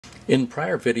In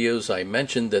prior videos, I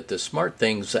mentioned that the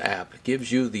SmartThings app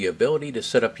gives you the ability to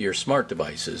set up your smart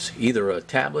devices, either a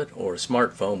tablet or a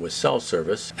smartphone with cell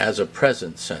service, as a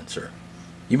presence sensor.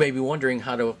 You may be wondering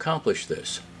how to accomplish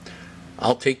this.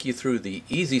 I'll take you through the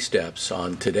easy steps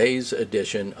on today's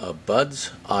edition of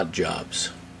Bud's Odd Jobs.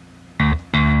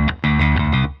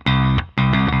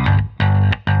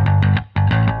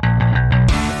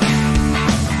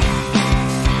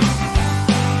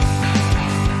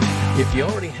 If you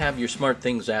already have your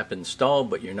SmartThings app installed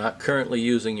but you're not currently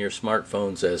using your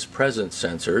smartphones as presence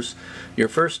sensors, your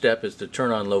first step is to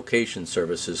turn on location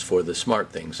services for the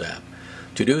SmartThings app.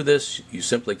 To do this, you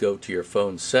simply go to your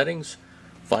phone's settings,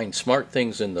 find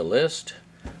SmartThings in the list,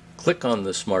 click on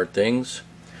the SmartThings,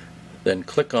 then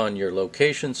click on your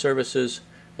location services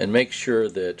and make sure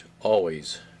that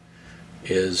Always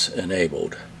is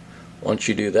enabled. Once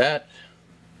you do that,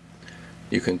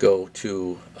 you can go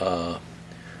to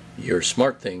your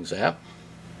SmartThings app.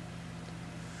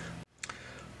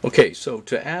 Okay, so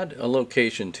to add a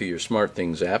location to your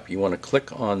SmartThings app, you want to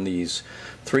click on these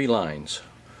three lines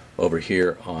over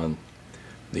here on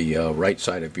the right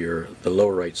side of the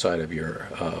lower right side of your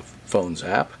phone's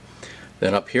app.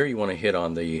 Then up here you want to hit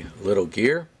on the little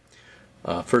gear.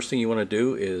 First thing you want to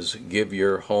do is give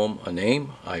your home a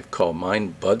name. I've called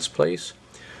mine Bud's Place.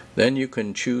 Then you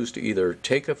can choose to either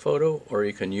take a photo or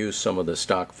you can use some of the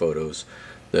stock photos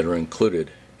that are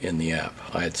included in the app.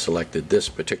 I had selected this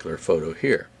particular photo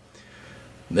here.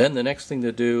 Then the next thing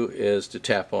to do is to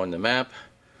tap on the map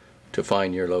to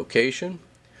find your location,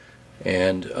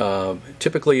 and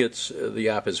typically the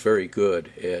app is very good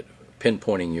at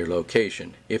pinpointing your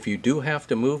location. If you do have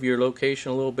to move your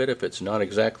location a little bit, if it's not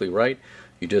exactly right,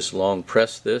 you just long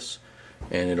press this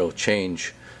and it'll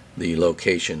change the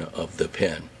location of the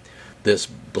pin. This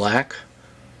black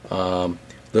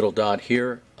little dot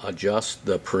here adjusts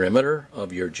the perimeter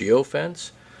of your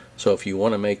geofence. So if you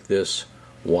want to make this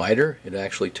wider, it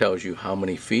actually tells you how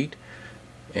many feet,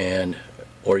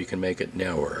 or you can make it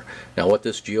narrower. Now what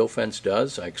this geofence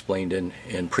does, I explained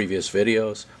in previous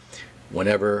videos.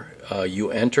 Whenever you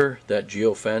enter that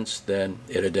geofence, then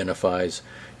it identifies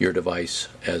your device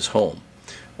as home.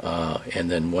 And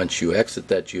then once you exit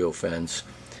that geofence,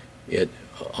 it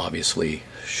obviously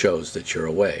shows that you're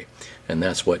away. And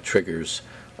that's what triggers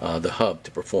the hub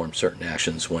to perform certain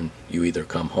actions when you either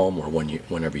come home or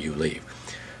whenever you leave.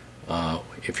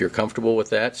 If you're comfortable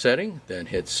with that setting, then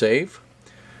hit save.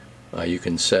 You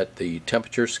can set the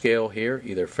temperature scale here,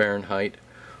 either Fahrenheit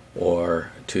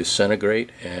or to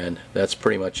centigrade, and that's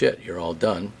pretty much it. You're all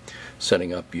done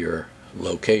setting up your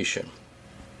location.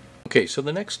 Okay, so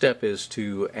the next step is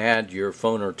to add your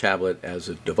phone or tablet as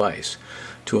a device.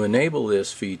 To enable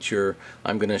this feature,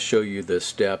 I'm going to show you the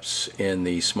steps in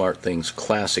the SmartThings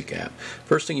Classic app.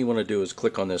 First thing you want to do is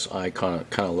click on this icon. It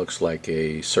kind of looks like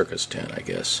a circus tent, I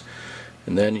guess.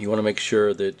 And then you want to make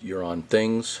sure that you're on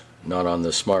Things, not on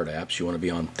the Smart apps. You want to be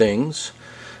on Things.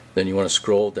 Then you want to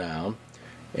scroll down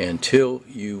until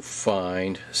you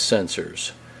find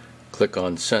Sensors. Click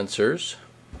on Sensors.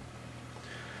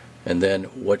 And then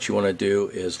what you want to do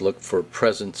is look for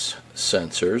presence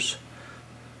sensors.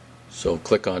 So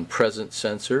click on presence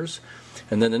sensors.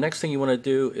 And then the next thing you want to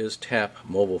do is tap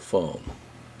mobile phone.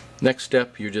 Next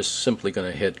step, you're just simply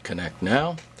going to hit connect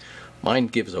now. Mine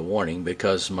gives a warning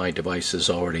because my device is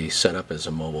already set up as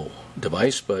a mobile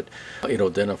device, but it'll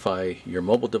identify your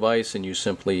mobile device and you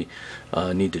simply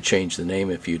need to change the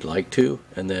name if you'd like to,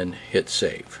 and then hit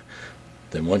save.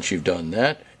 Then once you've done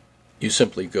that, you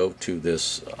simply go to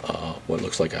this what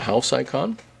looks like a house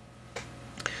icon.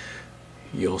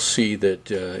 You'll see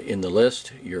that in the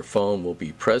list your phone will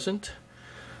be present,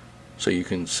 so you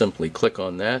can simply click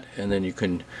on that, and then you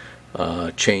can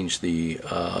change the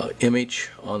image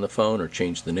on the phone or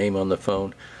change the name on the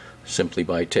phone simply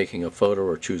by taking a photo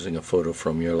or choosing a photo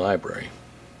from your library.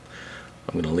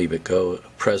 I'm going to leave it go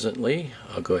presently.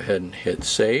 I'll go ahead and hit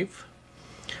save.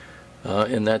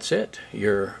 And that's it.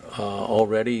 You're all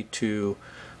ready to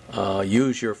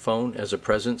use your phone as a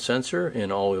presence sensor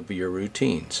in all of your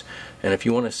routines. And if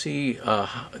you want to see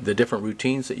the different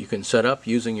routines that you can set up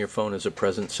using your phone as a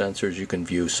presence sensor, you can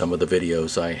view some of the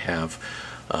videos I have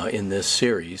in this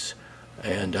series,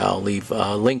 and I'll leave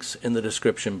links in the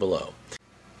description below.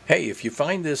 Hey, if you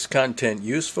find this content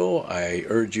useful, I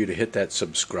urge you to hit that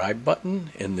subscribe button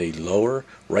in the lower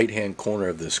right hand corner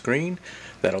of the screen.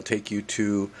 That'll take you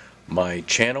to my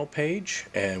channel page,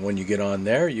 and when you get on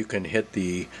there you can hit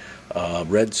the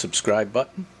red subscribe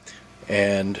button,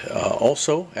 and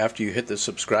also after you hit the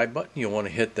subscribe button you'll want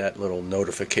to hit that little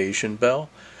notification bell.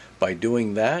 By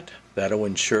doing that, that'll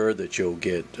ensure that you'll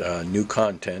get new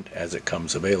content as it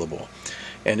comes available.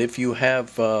 And if you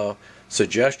have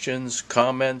suggestions,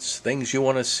 comments, things you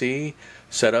want to see,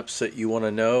 setups that you want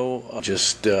to know,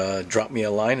 just drop me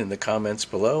a line in the comments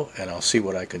below and I'll see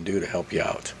what I can do to help you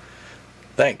out.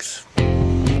 Thanks.